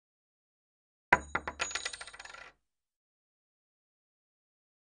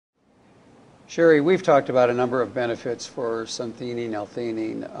Sherry, we've talked about a number of benefits for suntheanine,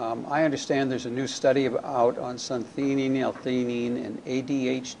 L-theanine. I understand there's a new study out on suntheanine, L-theanine, and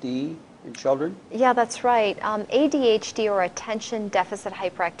ADHD in children? Yeah, that's right. ADHD, or attention deficit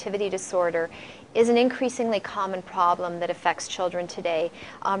hyperactivity disorder, is an increasingly common problem that affects children today.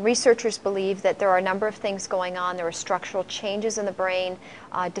 Researchers believe that there are a number of things going on. There are structural changes in the brain,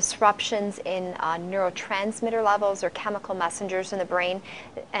 disruptions in neurotransmitter levels or chemical messengers in the brain,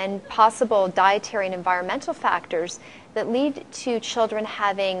 and possible dietary and environmental factors that lead to children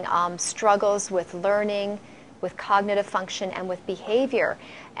having struggles with learning, with cognitive function, and with behavior.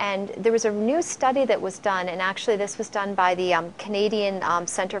 And there was a new study that was done, and actually this was done by the Canadian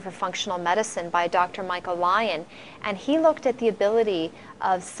Centre for Functional Medicine by Dr. Michael Lyon, and he looked at the ability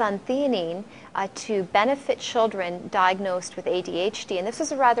of suntheanine to benefit children diagnosed with ADHD. And this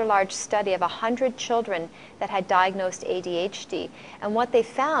was a rather large study of 100 children that had diagnosed ADHD. And what they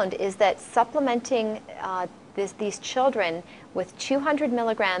found is that supplementing these children with 200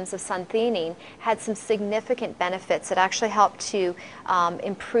 milligrams of suntheanine had some significant benefits. It actually helped to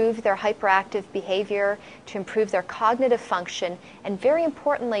improve their hyperactive behavior, to improve their cognitive function, and very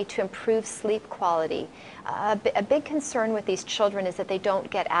importantly, to improve sleep quality. A big concern with these children is that they don't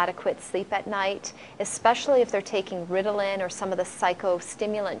get adequate sleep at night, especially if they're taking Ritalin or some of the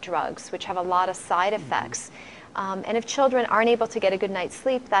psychostimulant drugs, which have a lot of side effects. And if children aren't able to get a good night's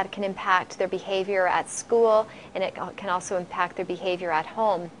sleep, that can impact their behavior at school, and it can also impact their behavior at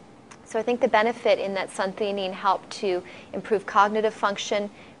home. So I think the benefit in that suntheanine helped to improve cognitive function,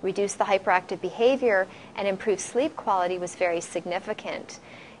 reduce the hyperactive behavior, and improve sleep quality was very significant.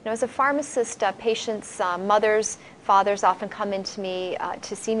 You know, as a pharmacist, patients, mothers, fathers often come into me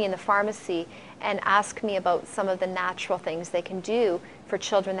to see me in the pharmacy and ask me about some of the natural things they can do for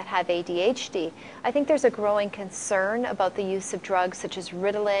children that have ADHD. I think there's a growing concern about the use of drugs such as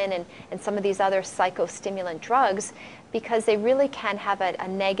Ritalin and some of these other psychostimulant drugs, because they really can have a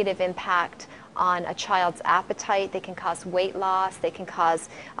negative impact on a child's appetite. They can cause weight loss, they can cause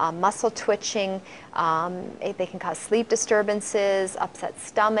muscle twitching, they can cause sleep disturbances, upset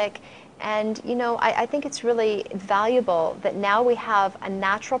stomach. And you know, I think it's really valuable that now we have a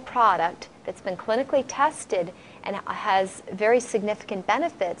natural product that's been clinically tested and has very significant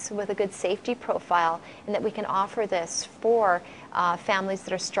benefits with a good safety profile, and that we can offer this for families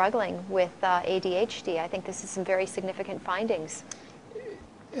that are struggling with ADHD. I think this is some very significant findings.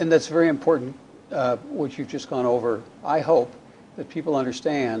 And that's very important, what you've just gone over. I hope that people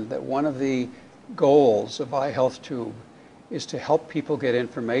understand that one of the goals of iHealthTube is to help people get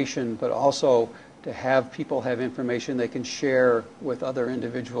information, but also to have people have information they can share with other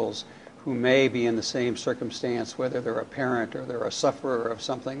individuals who may be in the same circumstance, whether they're a parent or they're a sufferer of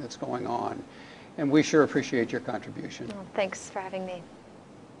something that's going on. And we sure appreciate your contribution. Well, thanks for having me.